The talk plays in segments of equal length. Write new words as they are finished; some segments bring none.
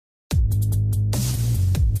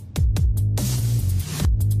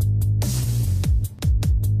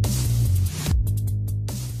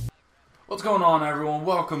What's going on, everyone?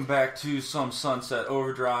 Welcome back to some Sunset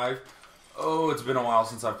Overdrive. Oh, it's been a while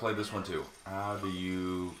since I've played this one too. How do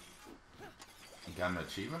you got an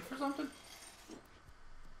achievement for something?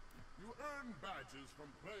 You earn badges from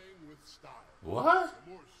playing with style. What? The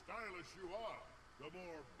more stylish you are, the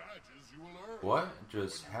more badges you will earn. What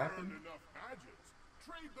just When you happened? earn enough badges,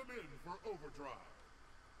 trade them in for Overdrive.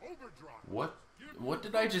 Overdrive. What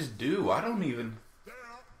did I just do? I don't even... They're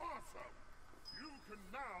awesome. You can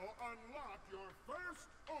now unlock your first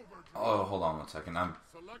Overdrive. Oh, hold on one second.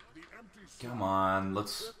 Select the empty Come slot on,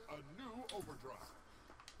 let's... with a new Overdrive.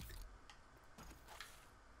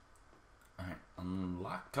 Alright,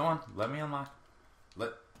 unlock. Come on, let me unlock.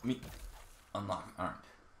 Let me unlock. Alright.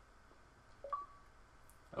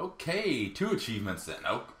 Okay, 2 achievements then.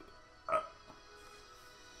 Oh.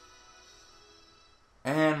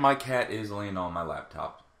 And my cat is laying on my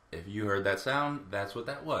laptop. If you heard that sound, that's what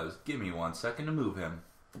that was. Give me 1 second to move him.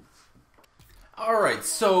 Alright,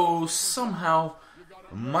 so somehow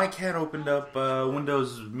my cat opened up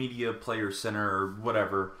Windows Media Player Center or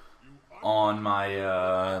whatever on my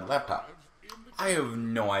laptop. I have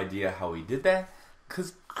no idea how he did that,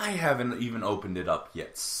 because I haven't even opened it up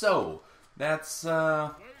yet. So, that's,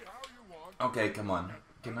 okay, come on.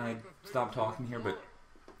 Can I stop talking here? But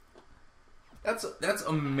that's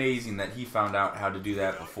amazing that he found out how to do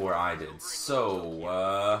that before I did.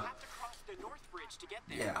 So,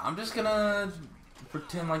 yeah, I'm just gonna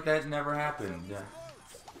pretend like that never happened.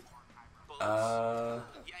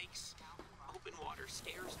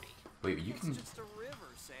 Wait, you can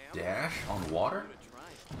dash on water?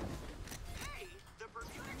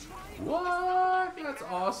 What? That's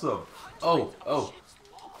awesome. Oh.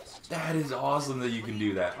 That is awesome that you can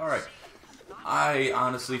do that. Alright. I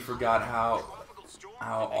honestly forgot how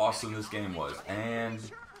awesome this game was. And...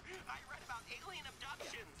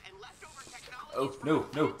 oh, no.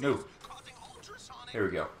 Here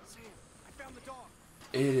we go.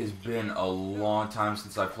 It has been a long time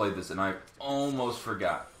since I played this, and I almost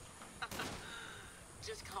forgot.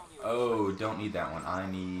 Oh, don't need that one. I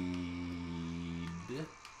need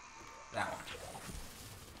that one.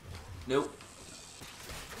 Nope.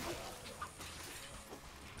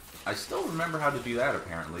 I still remember how to do that,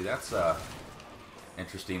 apparently. That's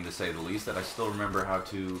interesting to say the least, that I still remember how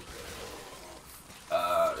to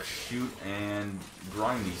shoot and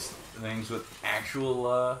grind these things with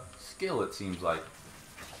actual skill, it seems like.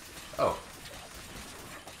 Oh.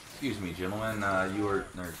 Excuse me, gentlemen. You are...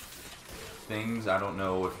 things. I don't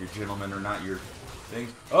know if you're gentlemen or not. Your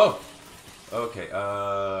things. Oh! Okay,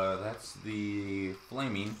 that's the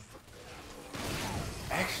flaming.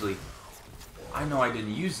 Actually, I know I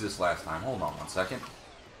didn't use this last time. Hold on 1 second.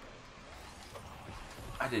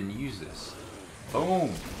 I didn't use this.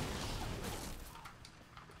 Boom!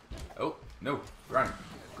 Oh, no. Grind.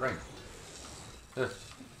 Oh,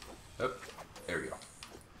 there we go.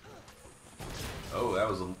 Oh, that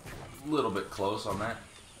was a little bit close on that.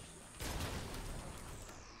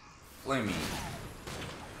 Flaming.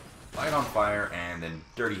 Light on fire, and then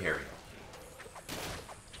Dirty Harry.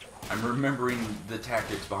 I'm remembering the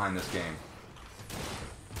tactics behind this game.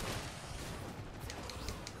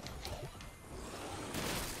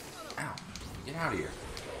 Ow. Get out of here.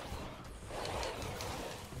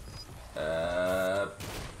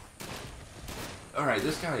 Alright,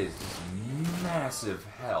 this guy is massive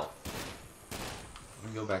health.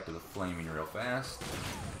 Let me go back to the flaming real fast.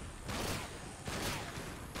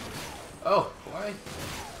 Oh, why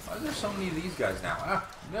is there so many of these guys now? Ah,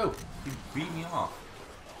 no, he beat me off.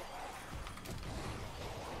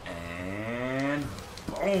 And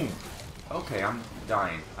boom. Okay, I'm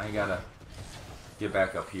dying. I gotta get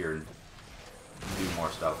back up here and do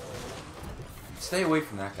more stuff. Stay away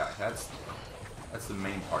from that guy. That's the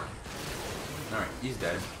main part. Alright, he's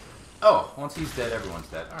dead. Oh, once he's dead, everyone's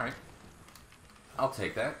dead. Alright. I'll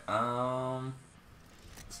take that. Oh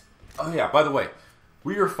yeah, by the way,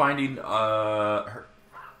 we are finding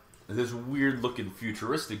this weird-looking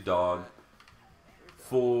futuristic dog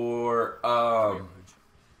for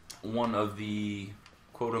one of the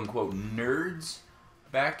quote-unquote nerds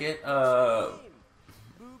back at I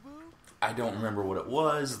don't remember what it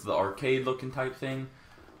was, the arcade-looking type thing,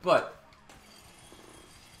 but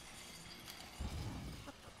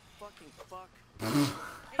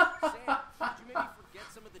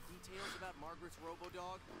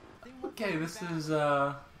okay, this is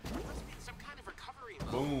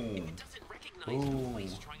boom. Boom.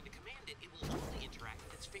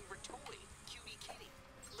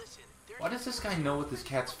 Why does this guy know what this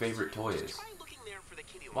cat's favorite toy is?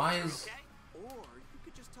 Why is...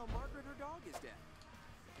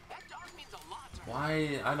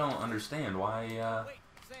 why... I don't understand. Why,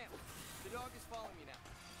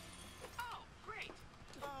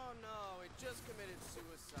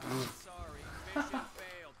 Sorry, mission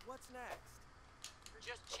failed. What's next?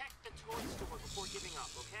 Just check the toy store before giving up,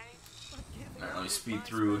 okay? Alright, let me speed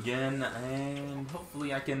through again, and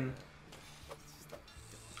hopefully I can...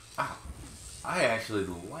 Ah, I actually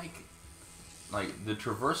like the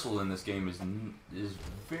traversal in this game is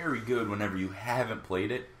very good whenever you haven't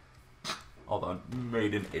played it. Although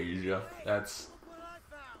made in Asia, that's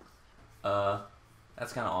kind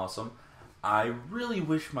of awesome. I really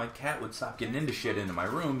wish my cat would stop getting into shit into my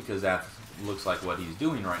room, because that looks like what he's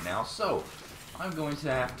doing right now. So I'm going to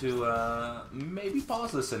have to maybe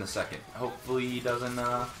pause this in a second. Hopefully he doesn't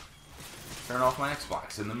turn off my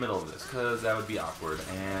Xbox in the middle of this, because that would be awkward,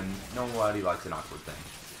 and nobody likes an awkward thing.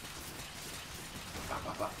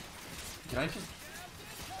 Can I just...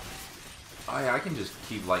 Oh yeah, I can just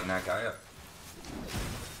keep lighting that guy up.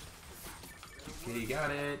 Okay, you got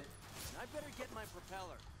it. I better get my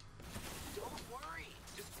propeller. Don't worry.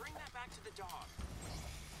 Just bring that back to the dog.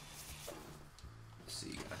 Let's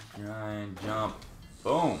see, gotta grind, jump.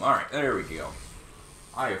 Boom! Alright, there we go.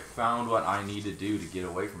 I have found what I need to do to get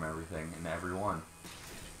away from everything and everyone.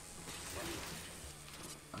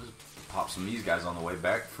 I'll just pop some of these guys on the way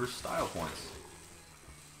back for style points.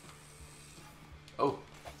 Oh.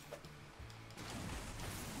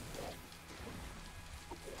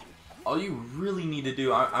 All you really need to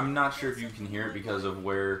do, I'm not sure if you can hear it because of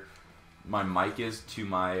where my mic is to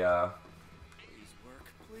my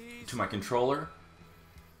controller,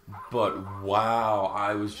 but wow,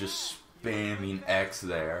 I was just spamming X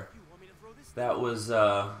there. That was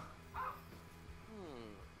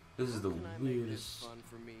this is the weirdest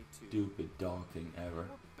stupid dog thing ever.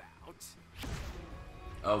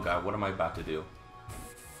 Oh god, what am I about to do?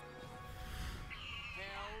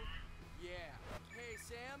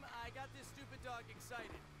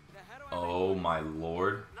 Oh my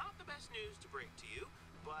lord. Not the best news to break to you,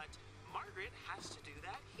 but Margaret has to do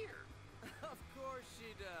that here. Of course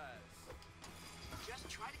she does. Just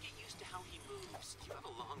try to get used to how he moves. You have a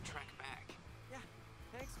long trek back. Yeah,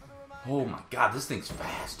 thanks for the reminder. Oh my god, this thing's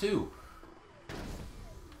fast too.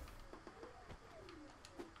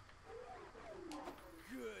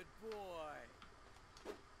 Good boy.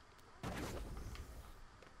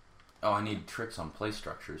 Oh, I need tricks on play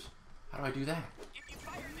structures. How do I do that? If you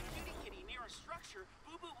fire the cutie kitty near a structure,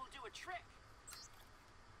 Boo Boo will do a trick.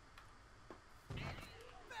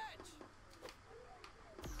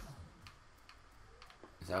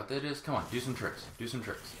 Is that what that is? Come on, do some tricks. Do some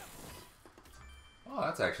tricks. Oh,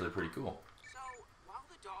 that's actually pretty cool. So, while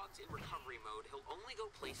the dog's in recovery mode, he'll only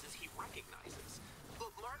go places he recognizes.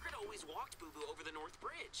 But Margaret always walked Boo Boo over the North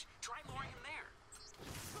Bridge. Try luring him there.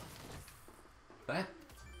 That...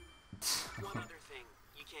 One other thing.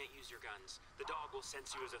 You can't use your guns. The dog will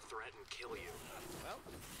sense you as a threat and kill you. Well,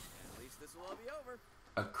 at least this will all be over.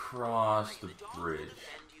 Across the dog bridge. will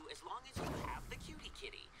defend you as long as you have the cutie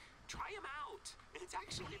kitty. Try him out. It's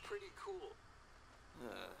actually pretty cool.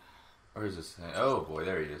 Where is this thing? Oh boy,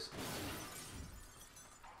 there he is.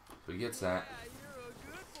 So he gets that. Yeah, you're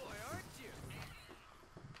a good boy, aren't you?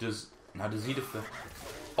 Does he defend?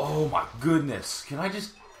 Oh my goodness! Can I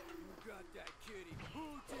just? You got that kitty.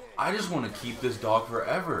 Who did? I just want to keep this dog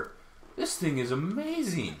forever. This thing is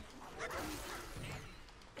amazing.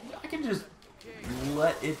 I can just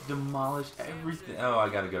let it demolish everything. Oh, I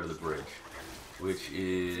gotta go to the bridge, which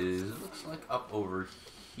is looks like up over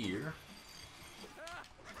here. Not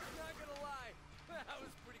gonna lie, that was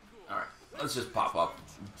pretty cool. All right, let's just pop up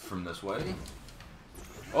from this way.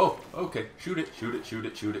 Oh, okay. Shoot it, shoot it, shoot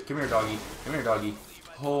it, shoot it. Come here, doggy. Come here, doggy.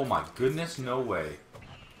 Oh my goodness, no way.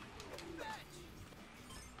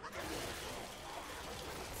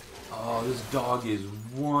 Oh, this dog is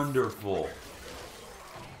wonderful.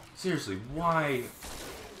 Seriously, why?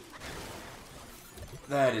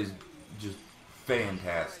 That is just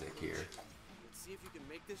fantastic here. Let's see if you can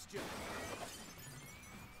make this jump.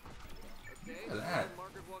 Okay, Look at that.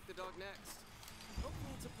 Margaret walk the dog next.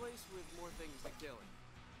 Hopefully it's a place with more things to kill it.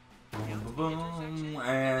 Boom, boom, boom,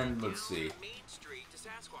 and let's see. Main Street to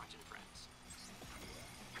Sasquatch and Friends.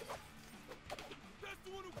 That's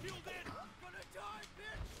the one who killed it! Gonna die,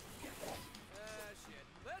 bitch! Shit.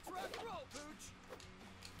 Let's rock and roll, Pooch!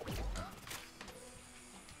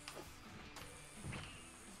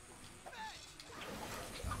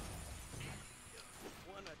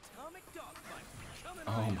 One atomic dogfight coming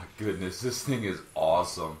Oh right my goodness, this thing is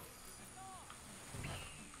awesome.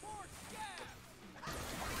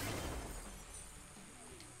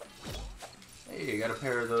 Hey, I got a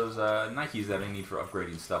pair of those Nikes that I need for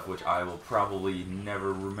upgrading stuff, which I will probably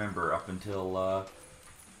never remember up until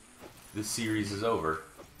this series is over.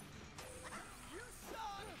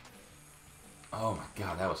 Oh my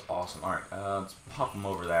god, that was awesome. Alright, let's pop him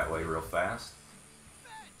over that way real fast.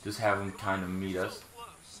 Just have him kind of meet us. So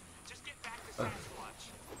close. Just get back to Sasquatch.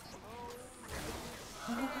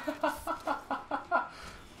 Hey,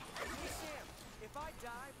 Sam, if I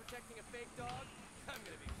die protecting a fake dog, I'm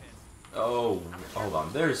gonna be pissed. Oh, hold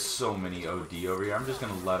on. There's so many OD over here. I'm just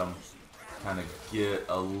going to let him kind of get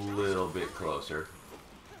a little bit closer.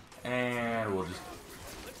 And we'll just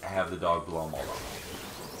have the dog blow them all up.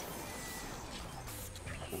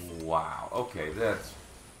 Wow. Okay,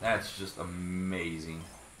 that's just amazing.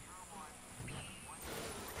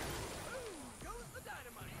 Goes the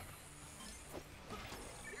dynamite.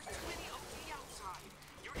 There's too many OD outside.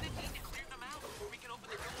 You're gonna need to clear them out before we can open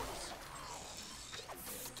the doors.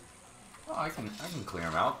 Oh, I can clear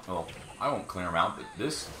him out. Well, I won't clear him out, but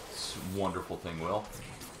this wonderful thing will.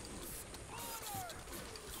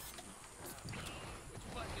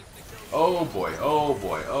 Oh boy, oh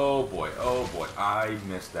boy, oh boy, oh boy. I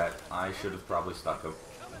missed that. I should have probably stuck him.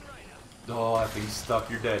 Oh, that thing's stuck.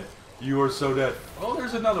 You're dead. You are so dead. Oh,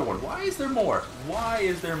 there's another one. Why is there more? Why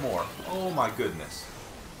is there more? Oh my goodness.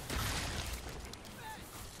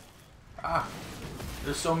 Ah,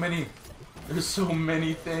 there's so many. There's so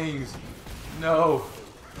many things. No.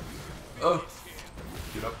 Oh.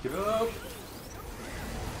 Get up, get up.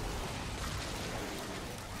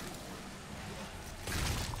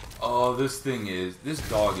 Oh, this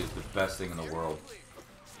dog is the best thing in the world.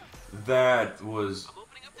 That was I'm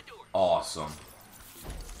opening up the door. awesome.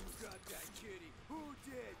 Who got that kitty? Who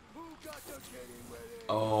did? Who got the kitty with it?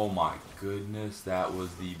 Oh my goodness, that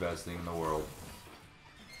was the best thing in the world.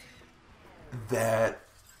 That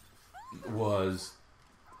was...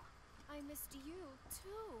 I missed you,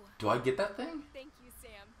 too. Do I get that thing? Thank you,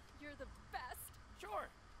 Sam. You're the best. Sure,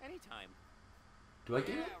 anytime. Do I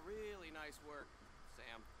get Yeah, it? really nice work,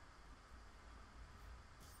 Sam.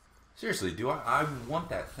 Seriously, do I want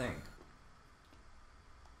that thing.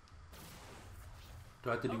 Do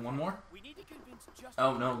I have to do one more? We need to convince Justin.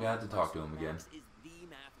 Oh, no, we have to talk to him again. Max is the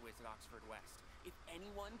math whiz at Oxford West. If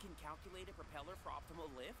anyone can calculate a propeller for optimal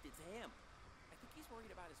lift, it's him. I think he's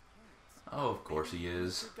worried about his parents. Oh, of course he Maybe we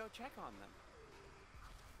is. should go check on them.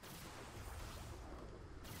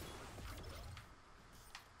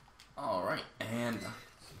 Alright, and...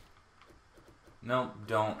 No,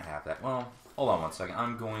 don't have that. Well, hold on one second.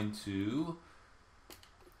 I'm going to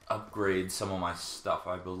upgrade some of my stuff.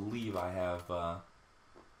 I believe I have...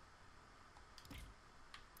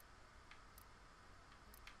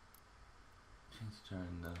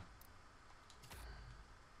 Turn the...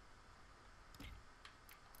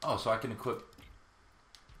 Oh, so I can equip...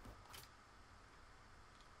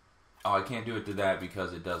 Oh, I can't do it to that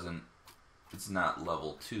because it doesn't... It's not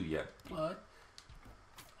level 2 yet. What?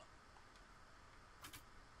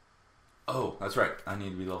 Oh, that's right. I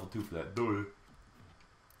need to be level 2 for that. Duh.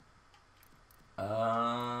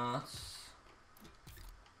 Let's...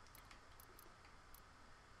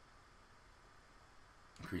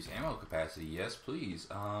 Increase ammo capacity. Yes, please.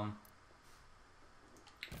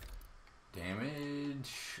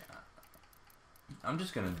 Damage. I'm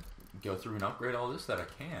just gonna go through and upgrade all this that I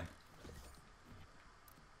can.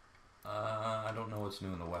 I don't know what's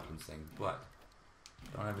new in the weapons thing, but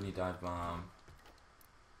don't have any dive bomb.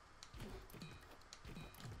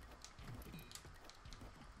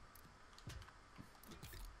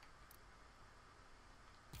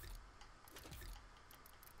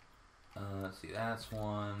 Let's see, that's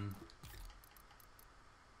one.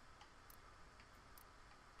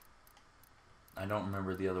 I don't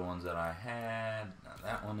remember the other ones that I had. Now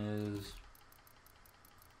that one is.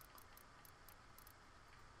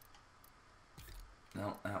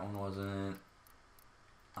 No, that one wasn't.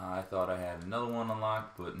 I thought I had another one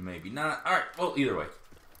unlocked, but maybe not. Alright, well, either way.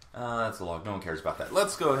 That's a log. No one cares about that.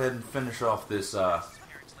 Let's go ahead and finish off this other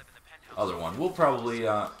one. We'll probably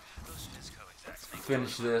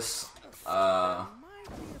finish this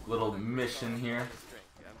little mission here.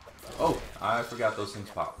 Oh, I forgot those things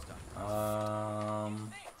popped. Right?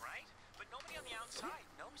 But nobody on the outside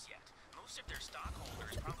knows yet. Most of their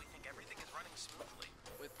stockholders probably think everything is running smoothly.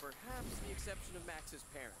 With perhaps the exception of Max's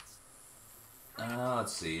parents.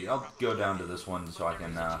 Let's see. I'll go down to this one so I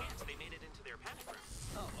can. Chance they made it into their panic room.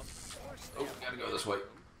 Oh, gotta go this way.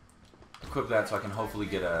 Equip that so I can hopefully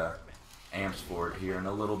get a amps for it here in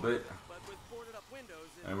a little bit. But with boarded up windows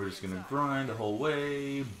And we're just gonna grind the whole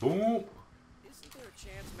way. Boom. Isn't there a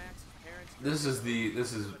chance Max's parents This is the.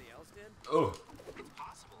 This is. somebody else did? Oh. It's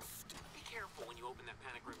possible. Be careful when you open that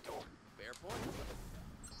panic room door. Fair point.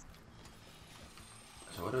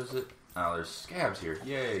 So what is it? Oh, there's scabs here.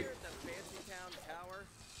 Yay. Here at the fancy town tower,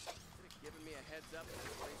 should have given me a heads up that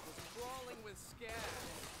this place was crawling with scabs.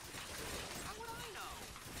 How would I know?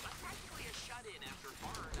 I'm practically a shut-in after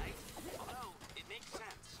hard. Although, it makes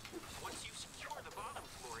sense. Once you secure the bottom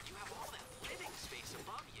floor, you have all that living space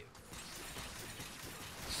above you.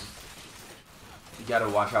 You gotta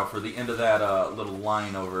watch out for the end of that little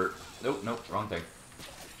line over. Nope, nope, wrong thing.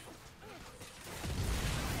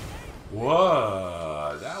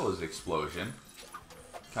 Whoa, that was explosion.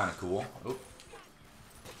 Kind of cool. Oh.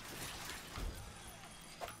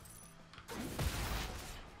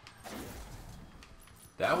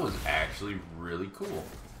 That was actually really cool.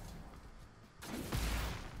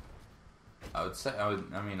 I would say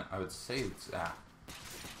it's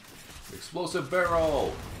explosive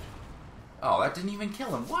barrel. Oh, that didn't even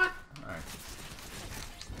kill him. What? All right.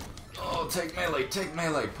 Oh, take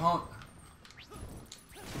melee, punk.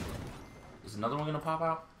 Is another one gonna pop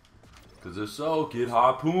out? Cause if so, get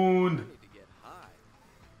harpooned.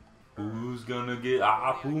 Who's gonna get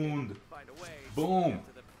harpooned? Boom.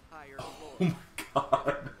 Oh my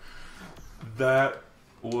god. That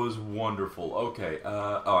was wonderful. Okay,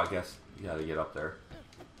 oh, I guess you gotta get up there.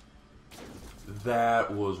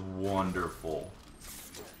 That was wonderful.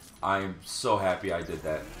 I'm so happy I did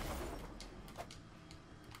that.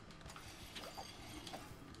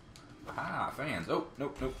 Ah, fans. Oh,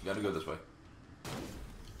 nope, nope. Gotta go this way.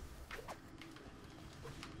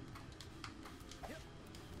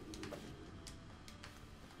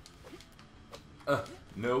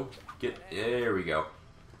 No. There we go.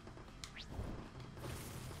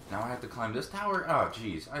 Now I have to climb this tower? Oh,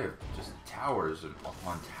 jeez. I have just towers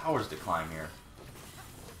on towers to climb here.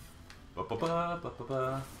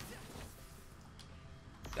 Ba-ba-ba.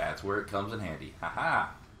 That's where it comes in handy. Haha.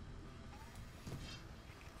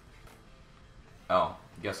 Oh,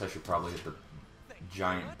 guess I should probably hit the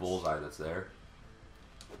giant bullseye that's there.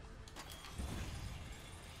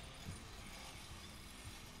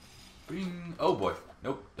 Bing. Oh boy.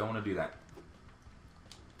 Nope, don't want to do that.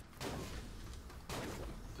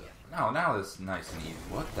 Now that's nice and easy.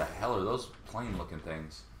 What the hell are those plain looking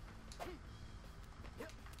things?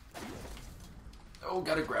 Oh,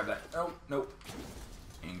 gotta grab that. Oh, nope.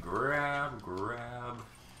 And grab.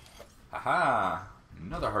 Haha!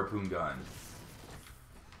 Another harpoon gun.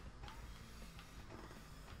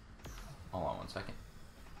 Hold on one second.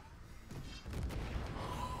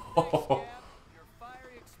 Oh,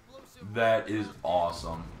 that is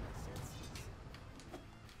awesome.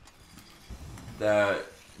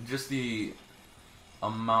 Just the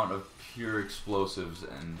amount of pure explosives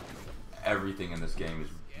and everything in this game is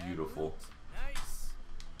beautiful.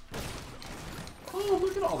 Oh,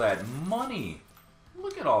 look at all that money.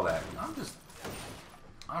 Look at all that.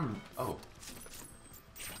 Oh.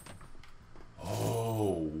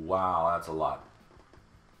 Oh, wow, that's a lot.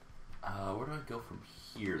 Where do I go from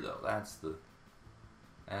here, though? That's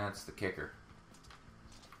the kicker.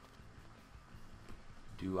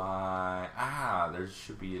 Do I... Ah, there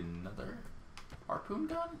should be another harpoon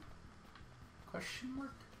gun? Question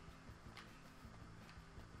mark?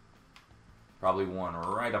 Probably one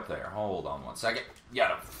right up there. Hold on one second.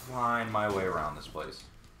 Gotta find my way around this place.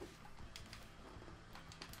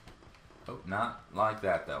 Oh, not like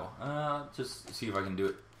that, though. Just see if I can do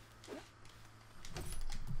it.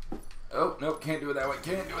 Oh, nope, can't do it that way.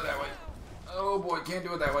 Can't do it that way. Oh, boy, can't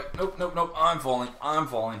do it that way. Nope, nope, nope. I'm falling. I'm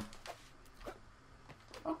falling.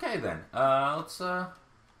 Okay, then. Let's,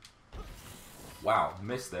 Wow,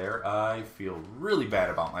 missed there. I feel really bad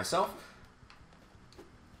about myself.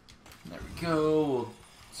 There we go. We'll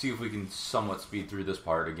see if we can somewhat speed through this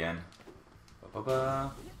part again.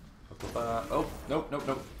 Ba-ba-ba. Ba-ba-ba. Oh, nope, nope,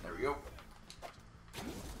 nope. There we go.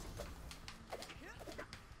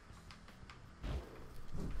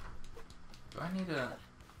 Do I need to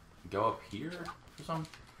go up here for some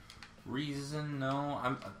reason? No.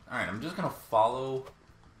 Alright, I'm just gonna follow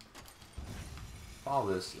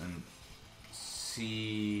this and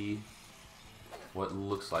see what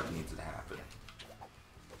looks like needs to happen.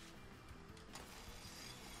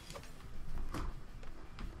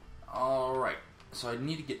 Alright, so I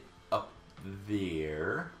need to get up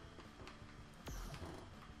there.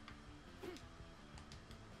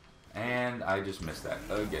 And I just missed that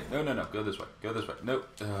again. No, no, no, go this way. Go this way. Nope.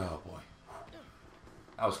 Oh, boy.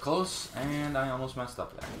 I was close, and I almost messed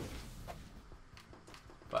up there.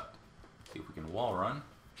 But, see if we can wall run.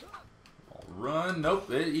 Wall run. Nope,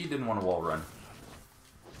 he didn't want to wall run.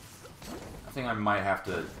 I think I might have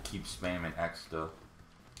to keep spamming X to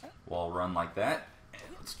wall run like that.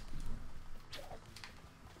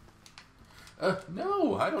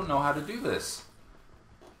 No, I don't know how to do this.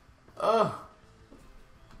 Oh,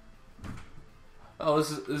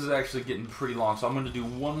 this is actually getting pretty long, so I'm going to do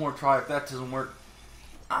one more try. If that doesn't work,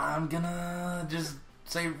 I'm going to just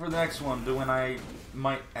save it for the next one, to when I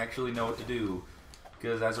might actually know what to do.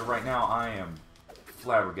 Because as of right now, I am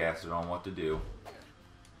flabbergasted on what to do.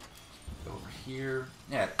 Over here.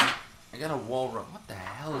 Yeah, I got a wall run. What the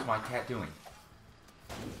hell is my cat doing?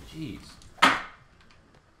 Jeez. I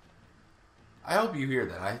hope you hear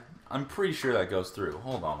that. I'm pretty sure that goes through.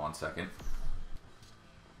 Hold on one second.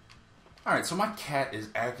 Alright, so my cat is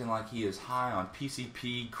acting like he is high on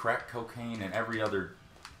PCP, crack cocaine, and every other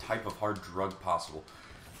type of hard drug possible.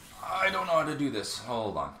 I don't know how to do this.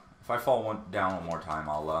 Hold on. If I fall down one more time,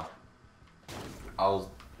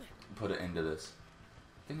 I'll put it into this.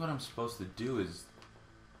 I think what I'm supposed to do is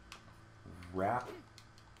wrap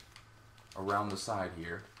around the side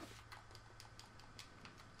here.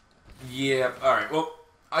 Yeah, alright, well,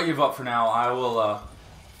 I give up for now. I will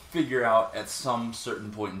figure out at some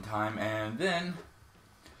certain point in time, and then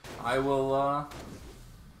I will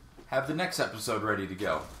have the next episode ready to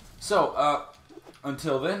go. So,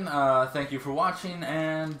 until then, thank you for watching,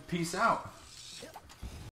 and peace out.